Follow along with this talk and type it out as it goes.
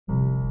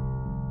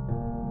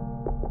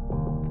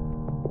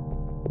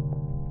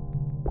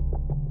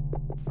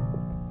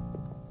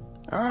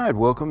All right,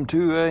 welcome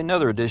to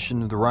another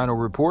edition of the Rhino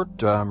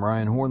Report. I'm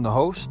Ryan Horn, the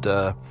host.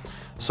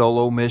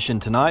 Solo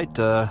mission tonight.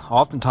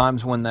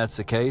 Oftentimes when that's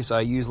the case,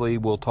 I usually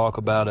will talk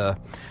about a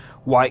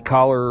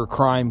white-collar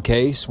crime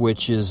case,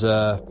 which is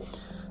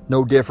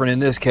no different in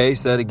this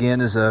case. That, again,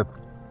 is a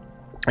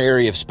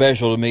area of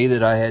special to me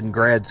that I had in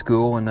grad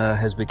school and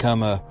has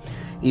become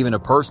even a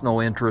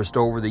personal interest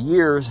over the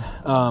years.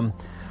 Going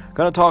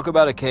to talk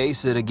about a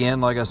case that,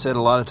 again, like I said,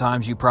 a lot of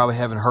times you probably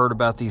haven't heard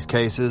about these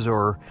cases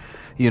or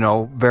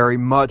very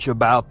much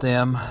about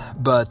them,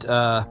 but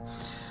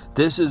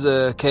this is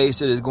a case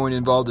that is going to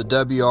involve the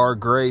W.R.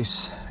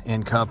 Grace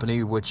and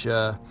Company, which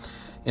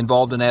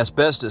involved an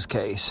asbestos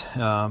case.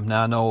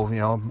 Now I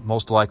know,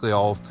 most likely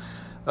all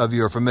of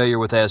you are familiar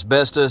with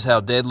asbestos, how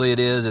deadly it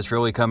is. It's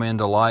really come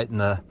into light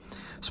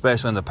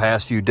especially in the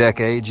past few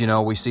decades.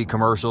 We see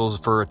commercials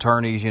for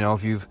attorneys,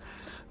 if you've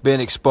been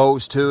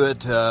exposed to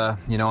it. I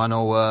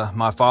know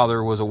my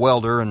father was a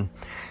welder, and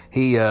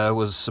he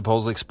was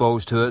supposedly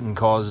exposed to it and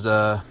caused,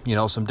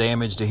 some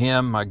damage to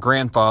him. My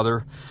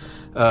grandfather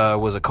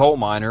was a coal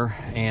miner,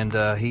 and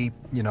he,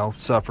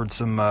 suffered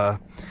some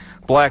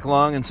black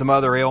lung and some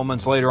other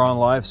ailments later on in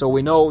life. So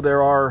we know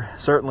there are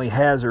certainly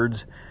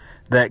hazards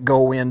that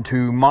go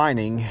into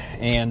mining,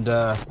 and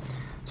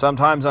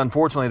sometimes,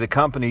 unfortunately, the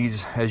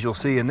companies, as you'll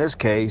see in this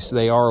case,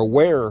 they are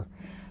aware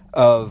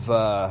of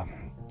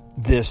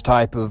this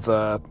type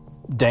of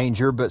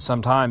danger, but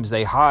sometimes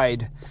they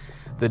hide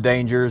the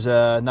dangers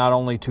not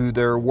only to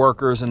their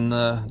workers and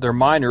their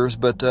miners,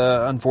 but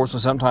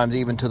unfortunately sometimes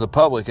even to the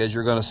public, as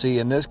you're going to see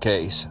in this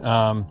case.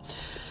 In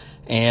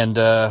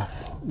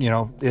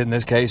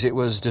this case, it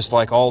was just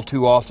like all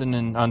too often,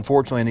 and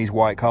unfortunately in these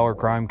white-collar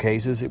crime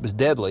cases, it was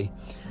deadly.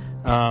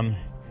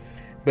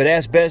 But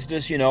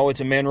asbestos,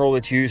 it's a mineral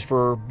that's used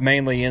for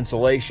mainly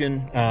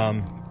insulation,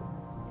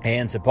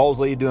 and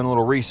supposedly doing a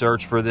little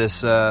research for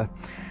this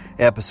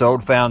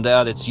episode, found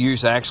out its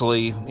use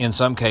actually in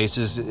some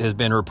cases has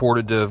been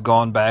reported to have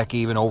gone back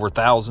even over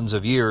thousands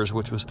of years,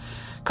 which was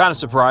kind of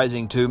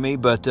surprising to me.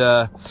 But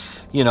it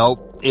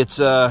was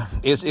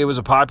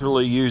a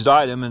popularly used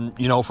item,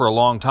 and for a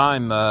long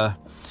time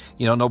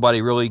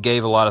nobody really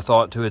gave a lot of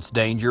thought to its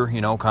danger,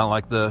 kind of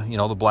like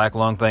the black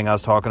lung thing I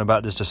was talking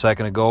about just a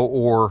second ago,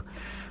 or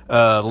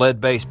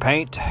lead-based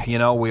paint.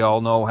 We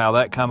all know how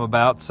that come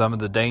about, some of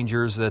the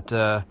dangers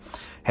that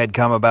had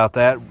come about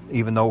that,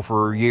 even though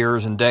for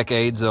years and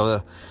decades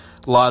a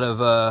lot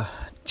of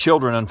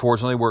children,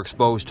 unfortunately, were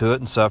exposed to it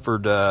and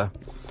suffered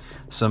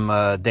some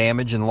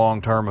damage and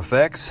long-term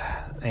effects.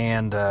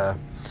 And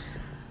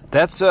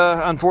that's,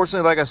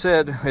 unfortunately, like I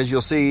said, as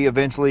you'll see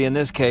eventually in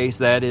this case,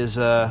 that is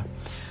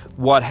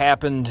what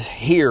happened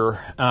here.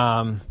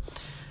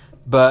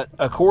 But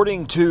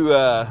according to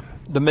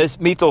the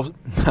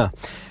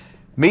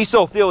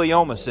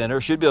Mesothelioma Center,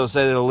 should be able to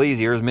say that a little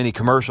easier, as many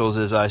commercials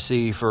as I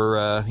see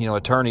for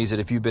attorneys that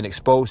if you've been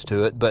exposed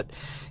to it. But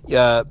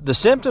the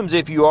symptoms,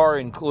 if you are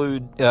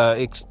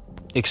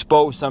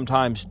exposed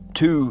sometimes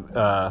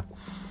to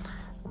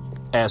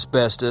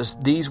asbestos,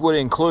 these would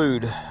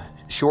include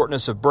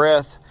shortness of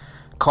breath,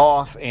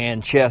 cough,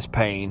 and chest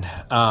pain.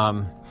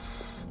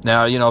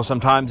 Now,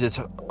 sometimes it's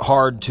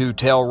hard to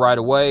tell right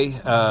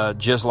away,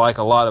 just like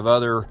a lot of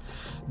other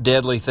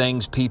deadly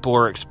things people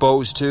are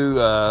exposed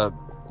to.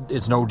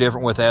 It's no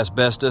different with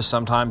asbestos.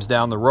 Sometimes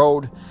down the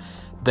road,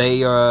 they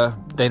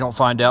don't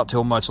find out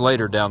till much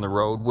later down the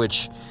road,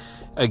 which,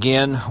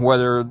 again,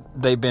 whether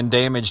they've been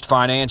damaged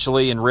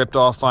financially and ripped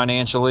off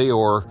financially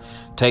or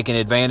taken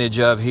advantage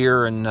of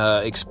here and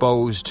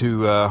exposed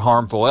to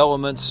harmful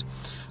elements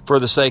for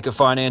the sake of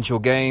financial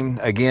gain.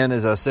 Again,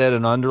 as I said,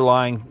 an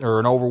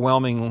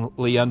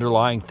overwhelmingly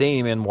underlying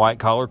theme in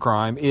white-collar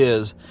crime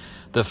is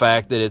the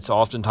fact that it's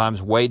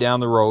oftentimes way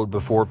down the road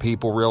before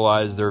people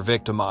realize they're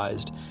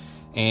victimized.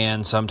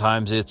 And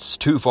sometimes it's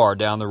too far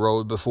down the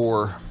road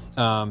before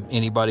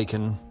anybody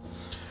can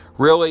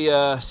really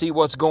see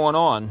what's going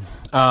on.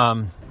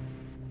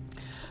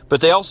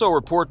 But they also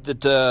report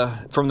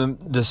that from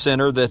the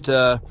center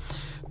that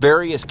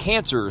various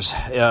cancers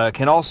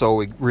can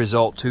also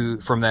result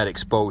from that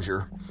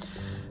exposure.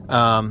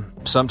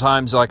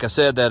 Sometimes, like I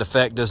said, that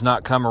effect does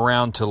not come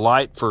around to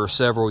light for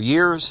several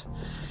years.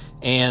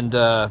 And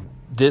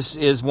this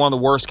is one of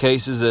the worst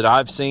cases that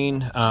I've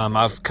seen.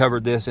 I've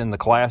covered this in the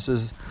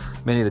classes,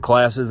 many of the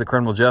classes, the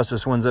criminal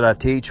justice ones that I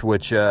teach,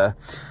 which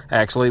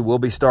actually will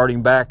be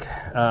starting back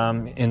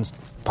in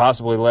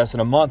possibly less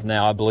than a month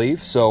now, I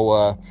believe.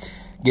 So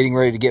getting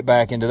ready to get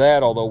back into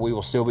that, although we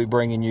will still be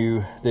bringing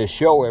you this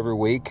show every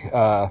week.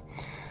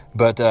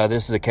 But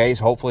this is a case,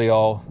 hopefully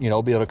I'll be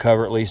able to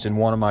cover at least in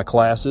one of my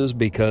classes,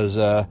 because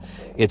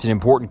it's an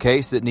important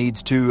case that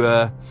needs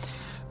to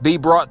be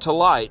brought to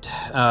light.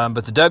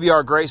 But the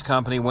W.R. Grace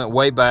Company went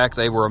way back.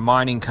 They were a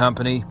mining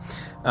company.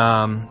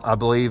 I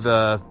believe,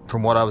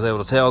 from what I was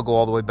able to tell, go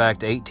all the way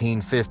back to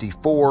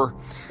 1854,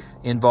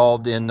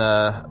 involved in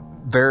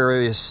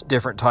various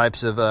different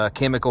types of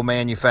chemical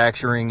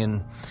manufacturing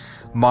and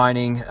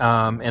mining.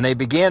 And they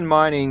began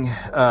mining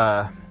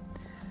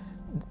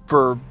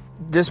for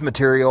this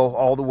material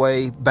all the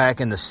way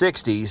back in the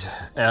 60s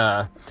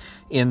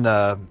in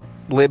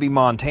Libby,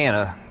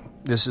 Montana.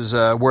 This is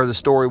where the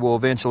story will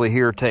eventually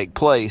here take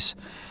place.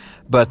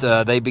 But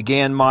they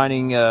began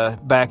mining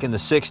back in the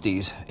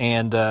 60s.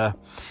 And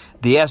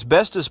the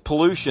asbestos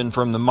pollution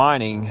from the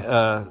mining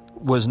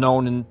was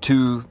known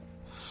to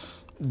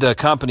the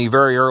company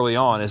very early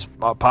on, as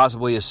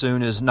possibly as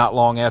soon as not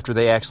long after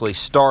they actually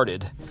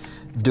started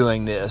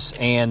doing this.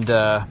 And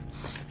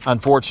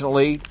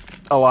unfortunately,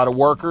 a lot of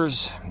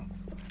workers,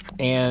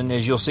 and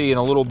as you'll see in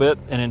a little bit,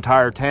 an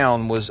entire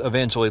town was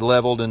eventually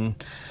leveled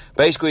and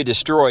basically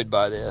destroyed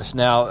by this.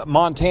 Now,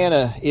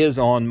 Montana is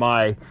on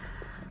my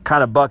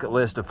kind of bucket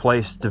list of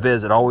place to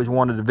visit. I always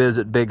wanted to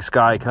visit Big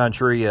Sky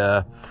Country.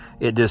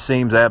 It just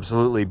seems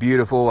absolutely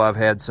beautiful. I've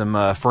had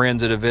some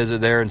friends that have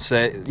visited there and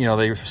say,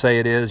 they say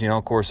it is.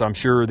 Of course, I'm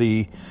sure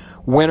the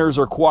winters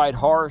are quite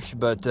harsh,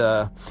 but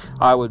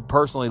I would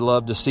personally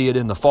love to see it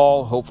in the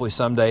fall. Hopefully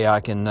someday I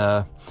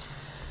can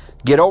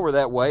get over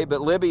that way.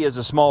 But Libby is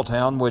a small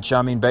town, which,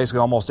 basically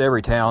almost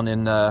every town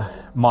in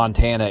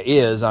Montana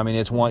is.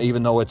 It's one,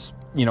 even though it's,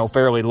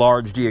 fairly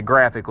large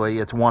geographically,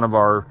 it's one of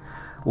our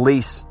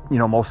least,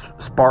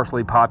 most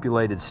sparsely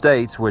populated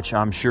states, which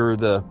I'm sure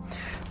the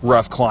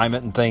rough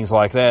climate and things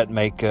like that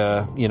make,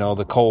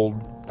 the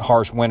cold,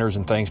 harsh winters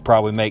and things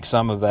probably make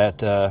some of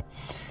that,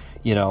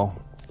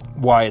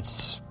 why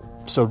it's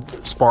so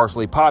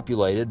sparsely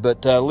populated.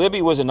 But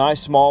Libby was a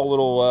nice, small,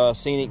 little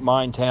scenic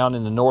mine town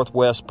in the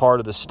northwest part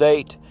of the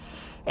state.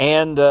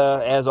 And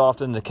as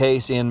often the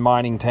case in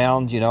mining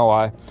towns,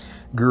 I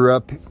grew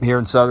up here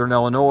in southern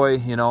Illinois,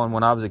 and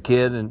when I was a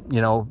kid,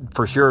 and,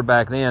 for sure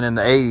back then in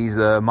the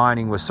 80s,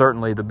 mining was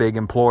certainly the big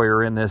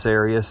employer in this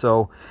area.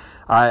 So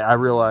I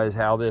realize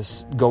how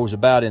this goes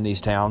about in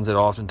these towns, that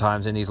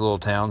oftentimes in these little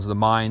towns, the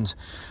mines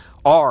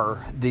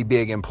are the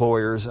big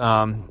employers.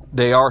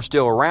 They are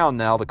still around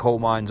now, the coal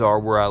mines are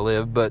where I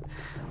live, but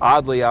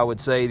oddly, I would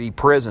say the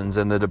prisons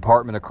and the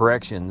Department of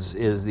Corrections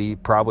is the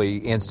probably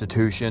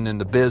institution and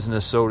the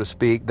business, so to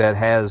speak, that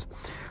has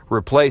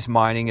replaced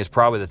mining is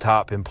probably the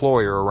top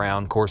employer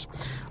around. Of course,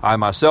 I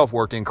myself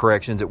worked in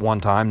corrections at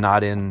one time,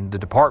 not in the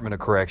Department of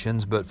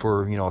Corrections, but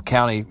for, a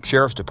county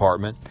sheriff's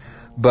department.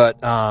 But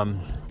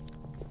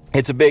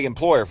it's a big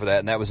employer for that,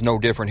 and that was no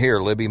different here.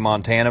 Libby,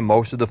 Montana,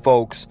 most of the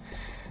folks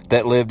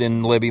that lived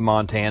in Libby,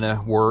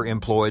 Montana were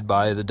employed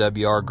by the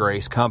W.R.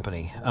 Grace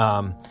Company.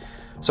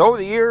 So over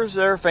the years,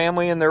 their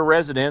family and their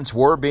residents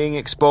were being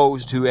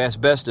exposed to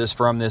asbestos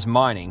from this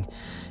mining.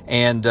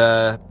 And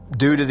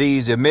due to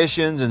these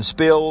emissions and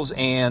spills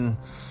and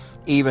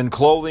even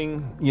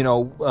clothing,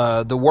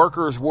 the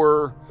workers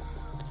were,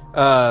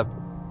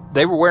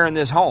 they were wearing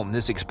this home,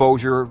 this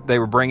exposure. They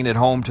were bringing it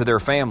home to their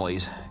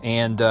families.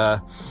 And,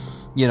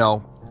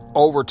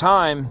 over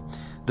time,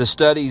 the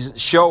studies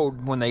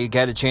showed, when they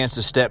got a chance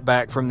to step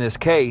back from this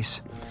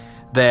case,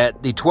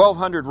 that the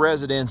 1,200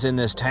 residents in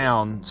this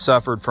town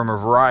suffered from a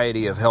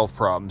variety of health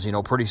problems.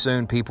 Pretty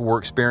soon people were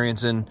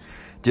experiencing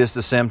just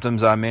the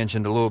symptoms I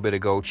mentioned a little bit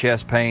ago: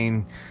 chest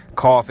pain,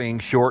 coughing,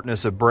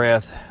 shortness of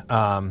breath,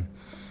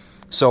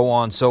 so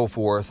on and so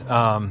forth.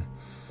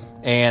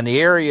 And the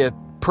area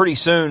pretty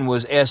soon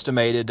was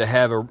estimated to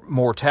have a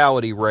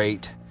mortality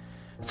rate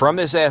from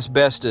this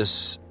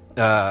asbestos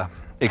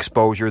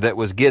exposure that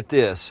was, get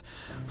this,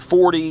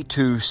 40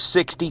 to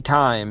 60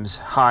 times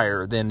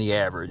higher than the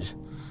average.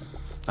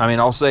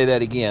 I'll say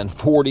that again,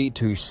 40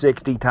 to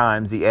 60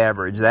 times the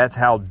average. That's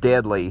how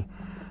deadly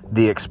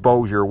the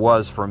exposure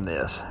was from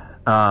this.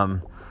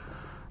 And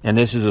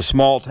this is a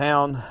small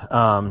town.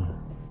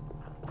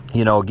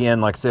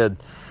 Again, like I said,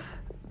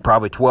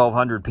 probably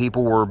 1,200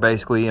 people were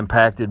basically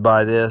impacted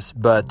by this.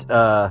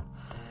 But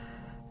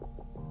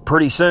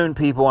pretty soon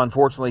people,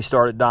 unfortunately,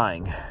 started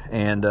dying.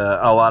 And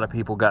a lot of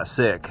people got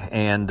sick.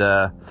 And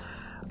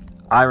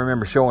I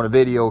remember showing a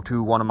video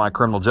to one of my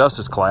criminal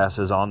justice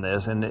classes on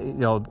this. And,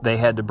 they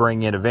had to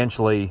bring in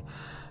eventually...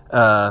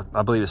 I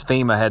believe it was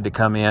FEMA had to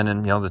come in,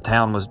 and the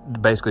town was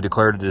basically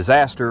declared a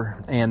disaster,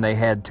 and they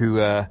had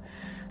to I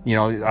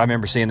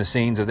remember seeing the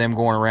scenes of them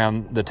going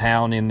around the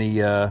town in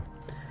the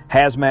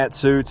hazmat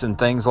suits and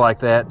things like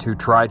that to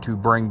try to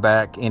bring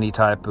back any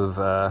type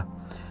of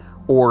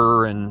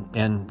order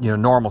and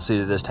normalcy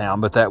to this town.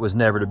 But that was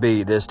never to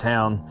be. This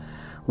town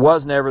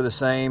was never the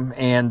same,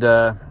 and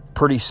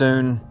pretty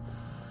soon,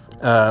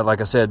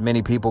 like I said,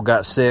 many people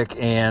got sick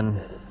and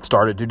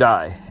started to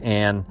die.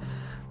 And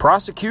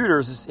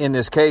prosecutors in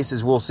this case,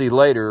 as we'll see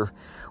later,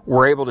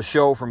 were able to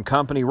show from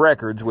company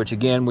records, which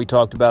again, we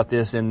talked about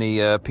this in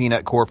the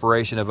Peanut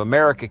Corporation of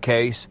America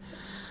case,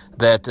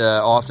 that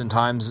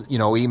oftentimes,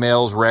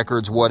 emails,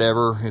 records,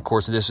 whatever, of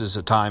course this is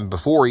a time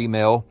before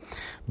email,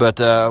 but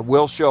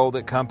will show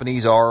that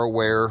companies are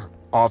aware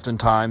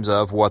oftentimes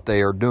of what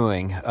they are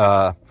doing.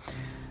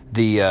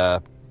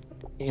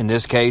 In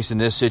this case, in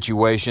this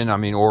situation,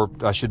 or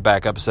I should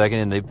back up a second,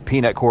 in the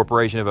Peanut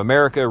Corporation of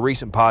America, a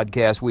recent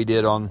podcast we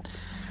did on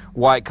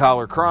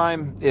white-collar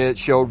crime, it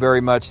showed very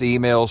much the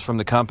emails from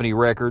the company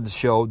records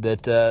showed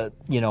that,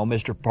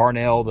 Mr.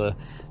 Parnell, the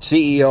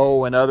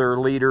CEO, and other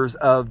leaders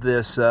of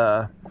this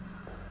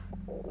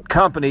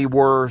company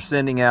were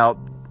sending out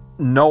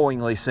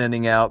knowingly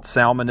sending out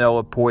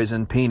salmonella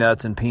poisoned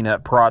peanuts and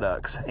peanut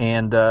products.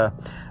 And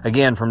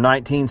again, from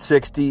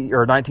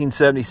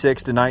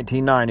 1976 to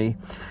 1990,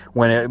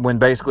 when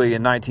basically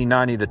in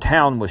 1990 the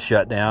town was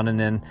shut down, and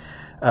then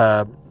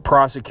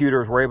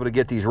prosecutors were able to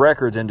get these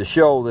records and to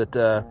show that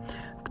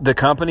the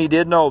company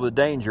did know the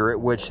danger at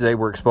which they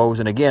were exposed.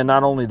 And again,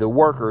 not only the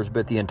workers,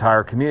 but the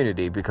entire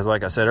community, because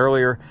like I said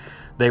earlier,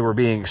 they were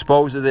being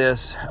exposed to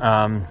this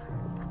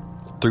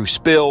through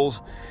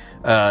spills,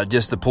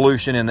 just the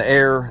pollution in the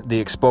air, the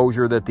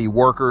exposure that the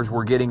workers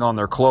were getting on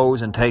their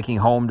clothes and taking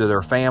home to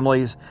their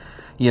families,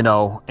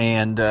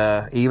 and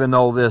even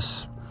though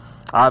this,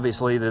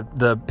 obviously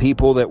the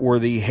people that were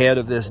the head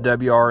of this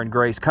W.R. and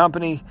Grace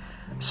company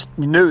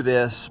knew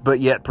this,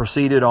 but yet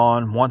proceeded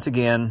on, once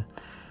again,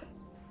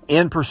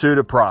 in pursuit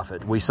of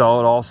profit. We saw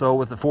it also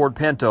with the Ford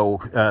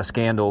Pinto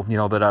scandal,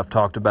 that I've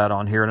talked about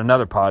on here in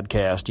another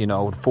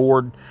podcast.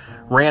 Ford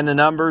ran the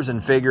numbers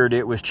and figured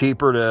it was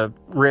cheaper to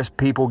risk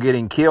people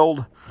getting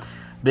killed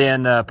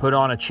than put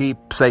on a cheap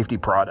safety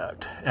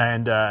product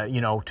and,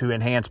 to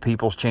enhance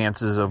people's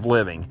chances of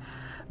living.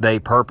 They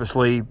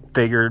purposely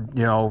figured,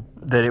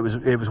 that it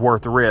was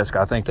worth the risk.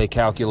 I think they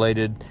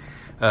calculated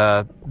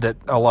that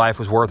a life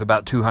was worth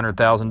about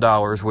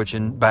 $200,000, which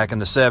back in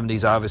the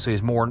 70s obviously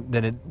is more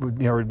than it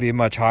would be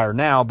much higher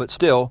now, but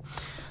still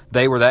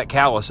they were that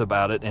callous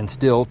about it and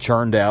still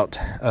churned out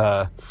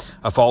a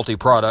faulty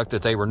product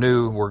that they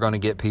knew were going to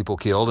get people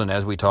killed. And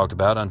as we talked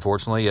about,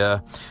 unfortunately,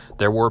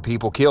 there were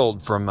people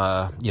killed from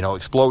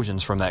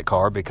explosions from that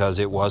car because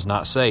it was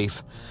not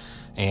safe.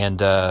 And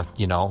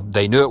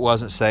they knew it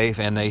wasn't safe,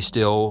 and they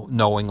still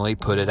knowingly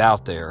put it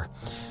out there.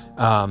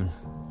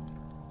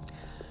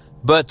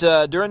 But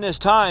during this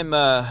time,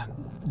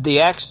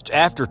 the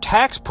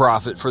after-tax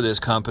profit for this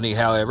company,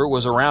 however,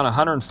 was around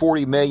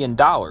 $140 million,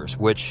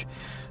 which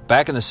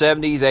back in the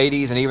 70s,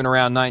 80s, and even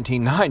around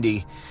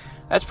 1990,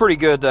 that's pretty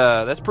good.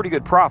 That's pretty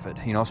good profit,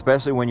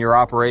 especially when you're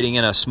operating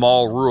in a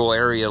small rural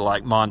area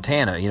like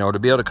Montana. To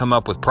be able to come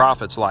up with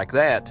profits like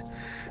that,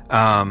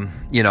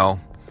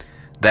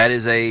 that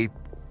is a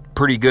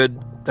pretty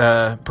good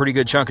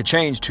chunk of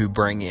change to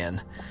bring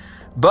in.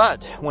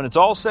 But when it's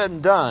all said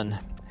and done,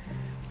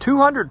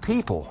 200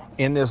 people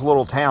in this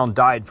little town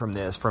died from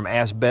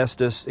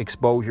asbestos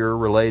exposure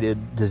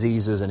related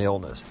diseases and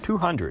illness.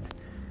 200.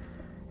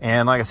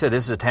 And like I said,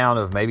 this is a town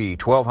of maybe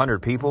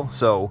 1,200 people.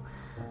 So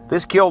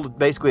this killed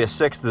basically a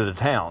sixth of the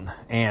town.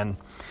 And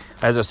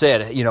as I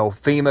said,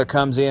 FEMA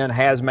comes in,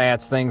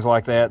 hazmats, things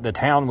like that. The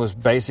town was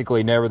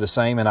basically never the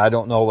same. And I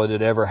don't know that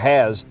it ever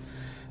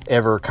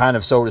kind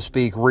of, so to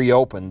speak,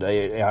 reopened.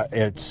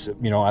 It's,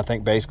 I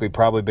think basically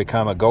probably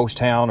become a ghost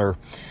town or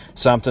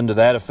something to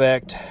that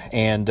effect.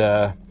 And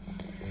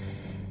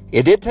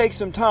it did take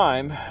some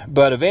time,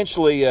 but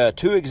eventually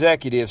 2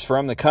 executives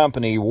from the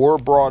company were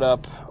brought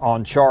up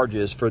on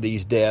charges for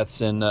these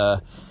deaths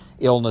and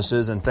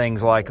illnesses and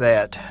things like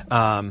that.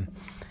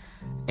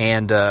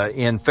 And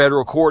in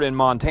federal court in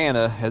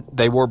Montana,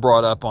 they were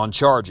brought up on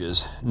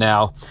charges.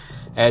 Now,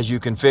 as you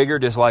can figure,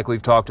 just like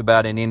we've talked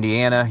about in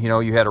Indiana,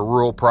 you had a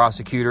rural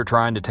prosecutor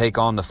trying to take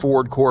on the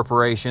Ford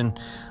Corporation.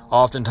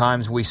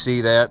 Oftentimes we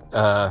see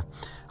that.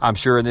 I'm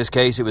sure in this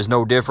case it was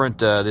no different.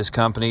 This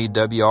company,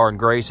 W.R. and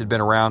Grace, had been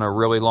around a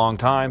really long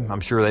time.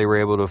 I'm sure they were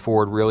able to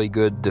afford a really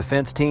good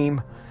defense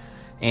team,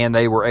 and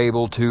they were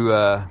able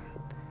to,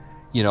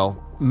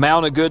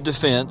 mount a good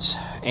defense.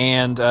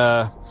 And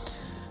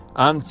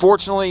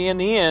unfortunately, in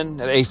the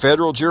end, a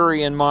federal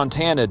jury in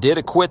Montana did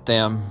acquit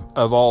them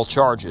of all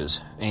charges,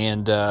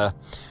 and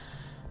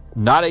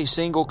not a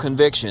single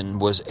conviction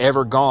was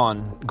ever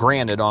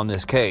granted on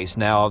this case.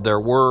 Now,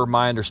 there were,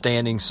 my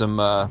understanding,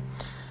 some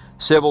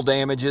civil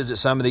damages that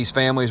some of these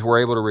families were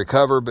able to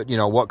recover, but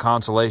what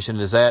consolation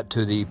is that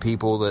to the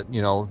people that,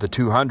 the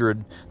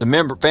 200,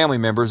 family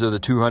members of the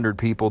 200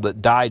 people that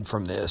died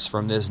from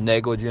this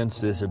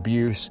negligence, this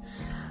abuse,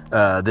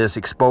 this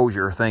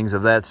exposure, things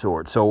of that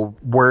sort. So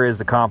where is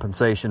the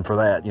compensation for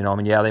that?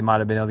 They might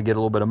have been able to get a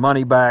little bit of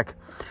money back,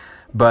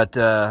 but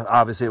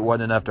obviously it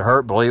wasn't enough to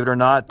hurt. Believe it or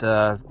not,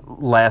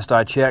 last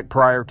I checked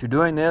prior to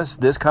doing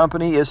this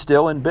company is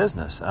still in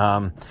business.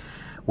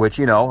 Which,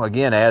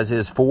 again, as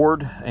is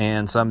Ford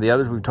and some of the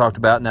others we've talked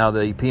about. Now,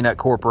 the Peanut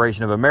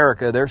Corporation of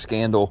America, their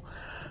scandal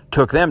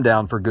took them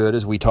down for good,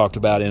 as we talked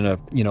about in a,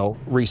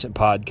 recent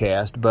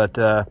podcast.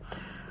 But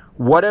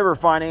whatever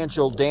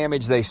financial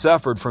damage they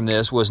suffered from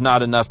this was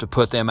not enough to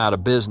put them out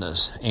of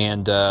business.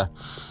 And, again,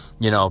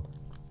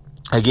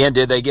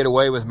 did they get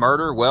away with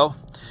murder? Well,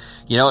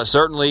 it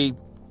certainly,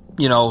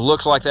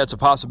 looks like that's a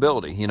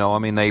possibility.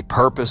 They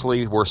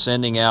purposely were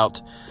sending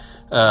out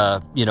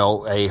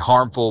a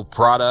harmful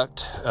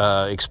product,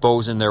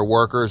 exposing their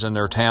workers and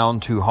their town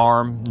to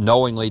harm,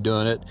 knowingly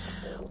doing it,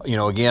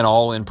 again,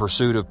 all in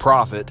pursuit of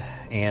profit.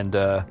 And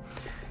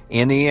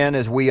in the end,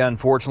 as we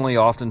unfortunately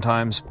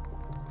oftentimes,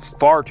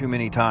 far too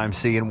many times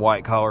see in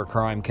white-collar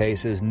crime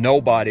cases,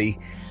 nobody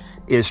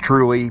is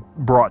truly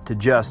brought to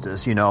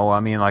justice.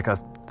 Like I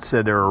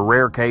said, there are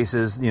rare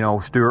cases,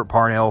 Stuart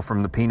Parnell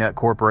from the Peanut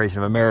Corporation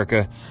of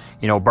America,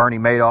 Bernie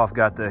Madoff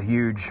got the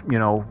huge,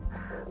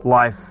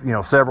 life,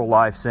 several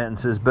life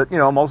sentences. But,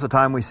 most of the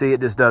time we see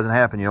it just doesn't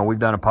happen. We've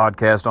done a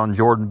podcast on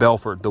Jordan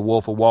Belfort, the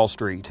Wolf of Wall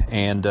Street,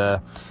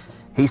 and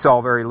he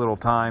saw very little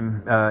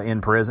time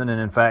in prison.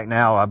 And in fact,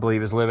 now I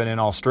believe is living in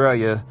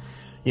Australia,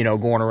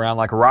 going around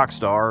like a rock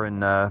star and,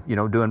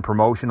 doing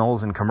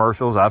promotionals and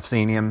commercials. I've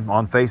seen him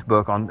on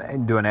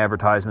Facebook doing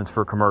advertisements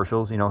for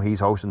commercials. He's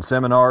hosting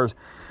seminars.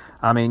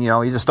 I mean,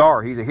 he's a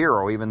star. He's a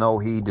hero, even though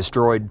he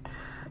destroyed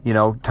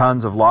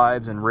tons of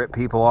lives and ripped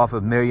people off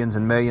of millions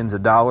and millions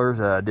of dollars,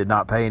 did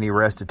not pay any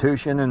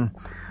restitution. And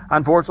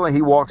unfortunately,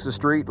 he walks the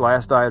street,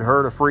 last I had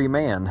heard, a free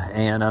man.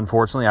 And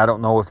unfortunately, I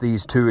don't know if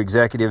these two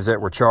executives that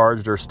were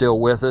charged are still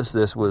with us.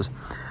 This was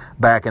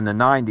back in the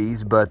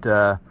 90s, but,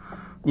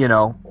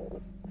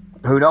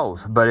 who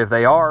knows? But if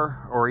they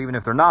are, or even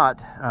if they're not,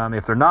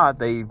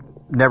 they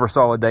never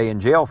saw a day in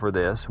jail for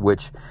this,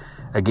 which,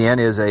 again,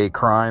 is a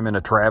crime and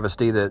a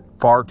travesty that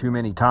far too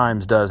many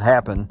times does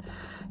happen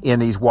in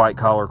these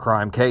white-collar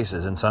crime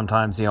cases. And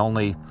sometimes the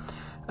only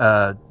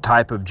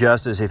type of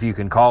justice, if you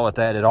can call it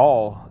that at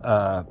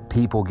all,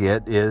 people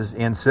get is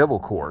in civil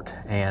court.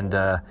 And,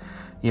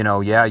 you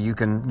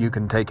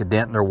can take a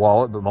dent in their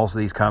wallet, but most of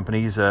these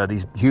companies,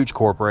 these huge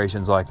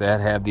corporations like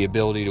that, have the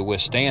ability to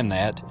withstand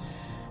that.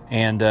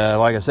 And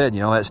like I said,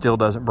 that still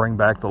doesn't bring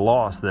back the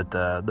loss that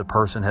the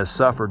person has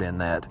suffered in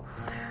that.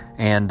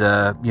 And,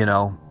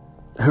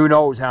 who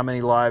knows how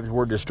many lives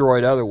were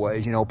destroyed other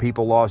ways.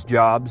 People lost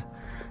jobs,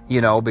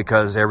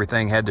 because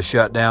everything had to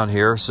shut down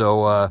here.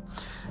 So,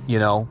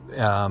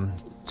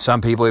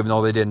 some people, even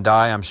though they didn't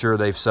die, I'm sure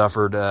they've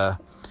suffered,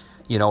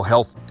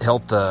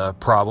 health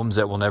problems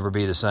that will never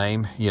be the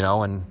same,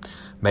 and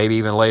maybe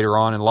even later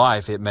on in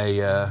life, it may,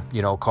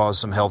 cause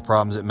some health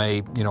problems that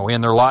may,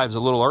 end their lives a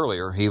little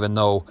earlier, even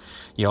though,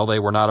 they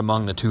were not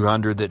among the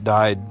 200 that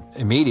died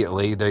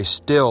immediately. They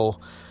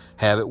still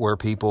have it where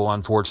people,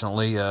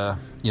 unfortunately,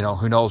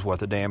 who knows what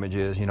the damage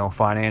is,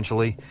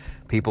 financially,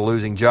 people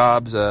losing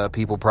jobs,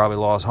 people probably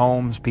lost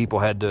homes, people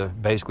had to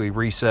basically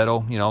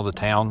resettle, the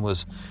town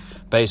was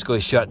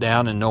basically shut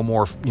down and no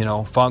more,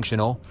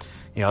 functional.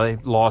 They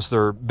lost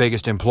their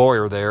biggest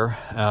employer there,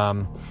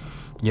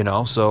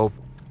 so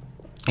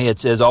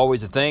it's as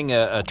always a thing,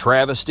 a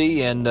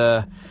travesty, and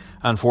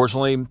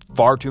unfortunately,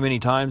 far too many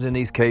times in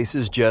these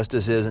cases,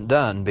 justice isn't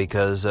done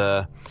because,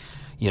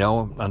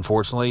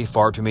 unfortunately,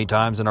 far too many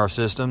times in our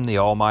system, the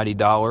almighty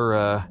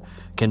dollar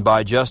can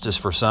buy justice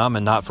for some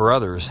and not for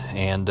others.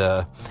 And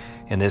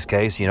in this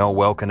case,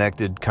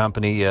 well-connected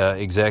company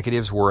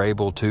executives were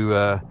able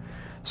to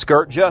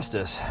skirt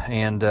justice.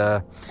 And,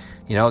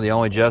 the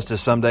only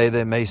justice someday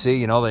they may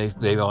see,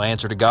 they will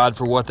answer to God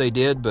for what they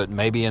did, but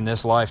maybe in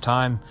this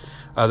lifetime,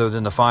 other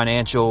than the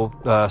financial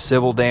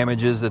civil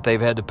damages that they've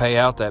had to pay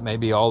out, that may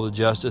be all the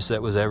justice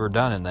that was ever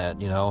done in that,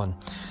 And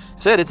I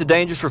said it's a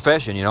dangerous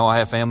profession. I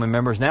have family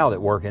members now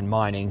that work in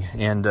mining,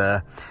 and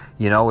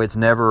it's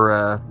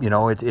never,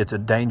 it's a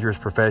dangerous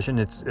profession.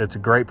 It's a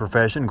great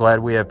profession.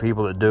 Glad we have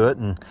people that do it,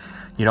 and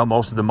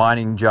most of the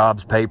mining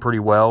jobs pay pretty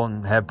well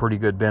and have pretty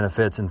good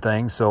benefits and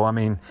things. So I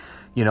mean,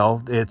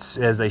 it's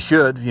as they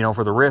should,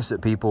 for the risks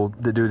that people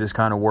that do this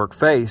kind of work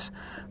face.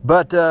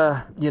 But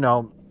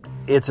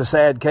it's a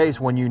sad case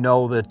when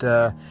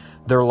that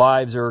their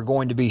lives are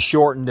going to be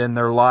shortened and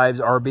their lives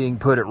are being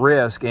put at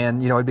risk.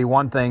 And, it'd be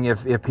one thing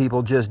if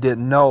people just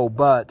didn't know.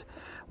 But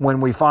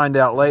when we find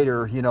out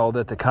later,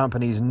 that the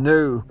companies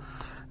knew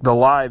the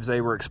lives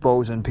they were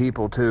exposing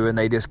people to and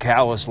they just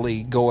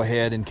callously go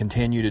ahead and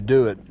continue to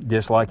do it,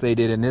 just like they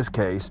did in this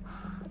case,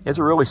 it's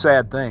a really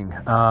sad thing.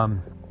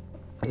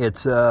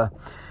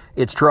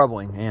 It's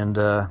troubling. And,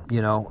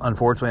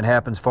 unfortunately, it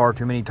happens far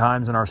too many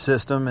times in our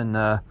system.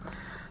 And,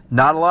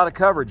 not a lot of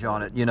coverage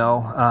on it,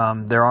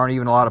 There aren't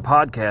even a lot of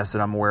podcasts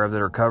that I'm aware of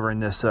that are covering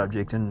this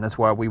subject, and that's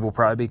why we will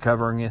probably be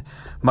covering it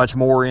much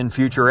more in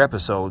future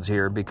episodes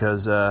here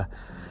because, the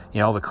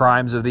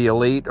crimes of the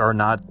elite are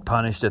not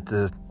punished at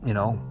the,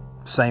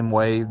 same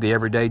way the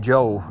everyday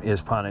Joe is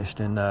punished.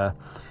 And,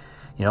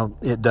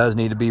 it does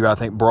need to be, I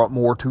think, brought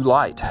more to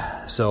light.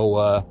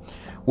 So,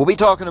 we'll be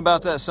talking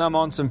about that some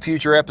on some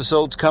future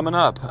episodes coming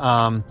up.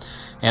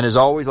 And as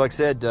always, like I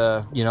said,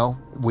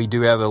 we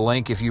do have a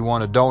link if you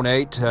want to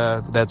donate.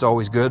 That's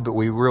always good, but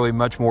we really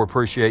much more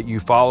appreciate you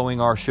following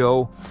our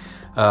show.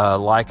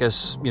 Like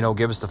us,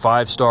 give us the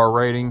 5-star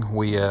rating.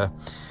 We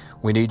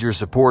need your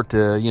support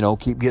to,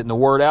 keep getting the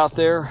word out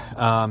there.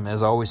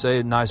 As I always say,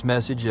 a nice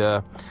message.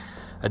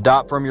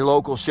 Adopt from your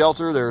local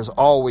shelter. There's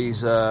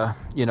always,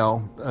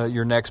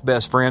 your next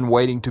best friend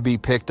waiting to be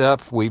picked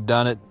up. We've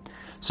done it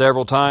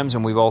several times,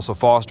 and we've also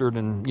fostered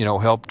and,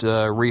 helped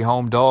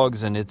rehome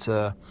dogs, and it's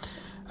a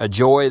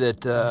joy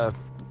that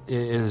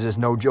is just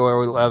no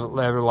joy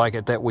ever like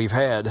it that we've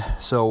had.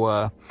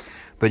 So,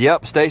 but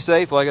yep, stay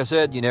safe. Like I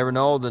said, you never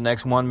know. The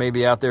next one may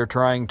be out there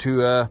trying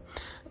to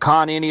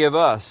con any of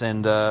us,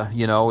 and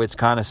it's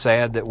kind of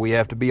sad that we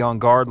have to be on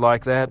guard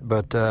like that,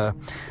 but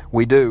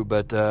we do.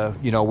 But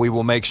we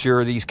will make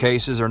sure these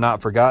cases are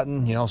not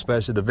forgotten,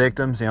 especially the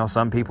victims.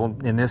 Some people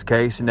in this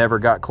case never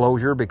got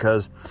closure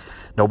because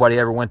nobody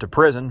ever went to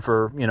prison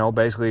for,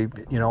 basically,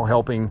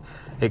 helping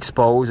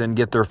expose and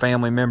get their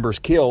family members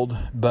killed.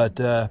 But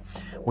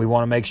we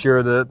want to make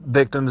sure the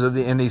victims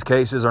in these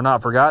cases are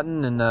not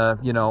forgotten. And,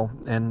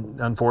 and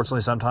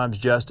unfortunately, sometimes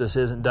justice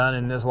isn't done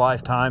in this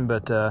lifetime.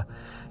 But,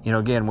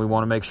 again, we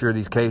want to make sure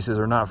these cases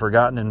are not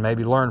forgotten and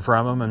maybe learn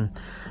from them. And,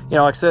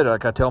 like I said,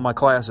 like I tell my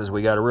classes,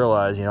 we got to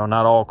realize,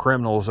 not all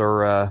criminals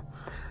are,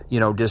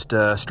 just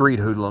street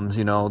hoodlums.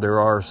 There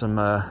are some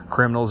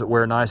criminals that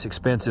wear nice,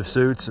 expensive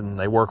suits and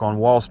they work on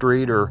Wall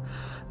Street, or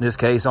in this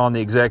case, on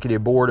the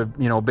executive board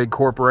of, big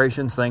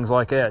corporations, things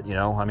like that.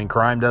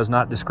 Crime does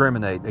not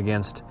discriminate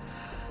against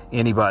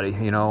anybody.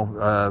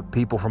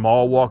 People from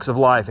all walks of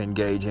life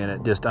engage in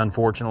it. Just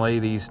unfortunately,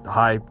 these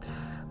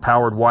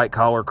high-powered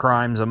white-collar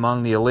crimes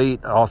among the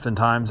elite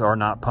oftentimes are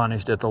not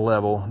punished at the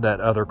level that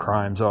other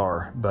crimes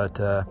are.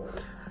 But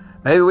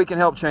maybe we can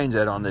help change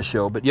that on this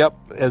show. But, yep,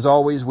 as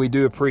always, we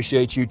do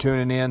appreciate you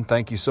tuning in.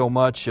 Thank you so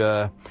much.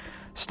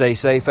 Stay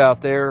safe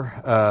out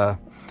there.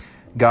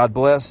 God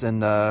bless,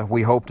 and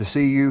we hope to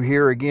see you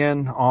here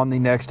again on the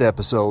next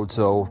episode.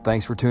 So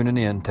thanks for tuning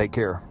in. Take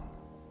care.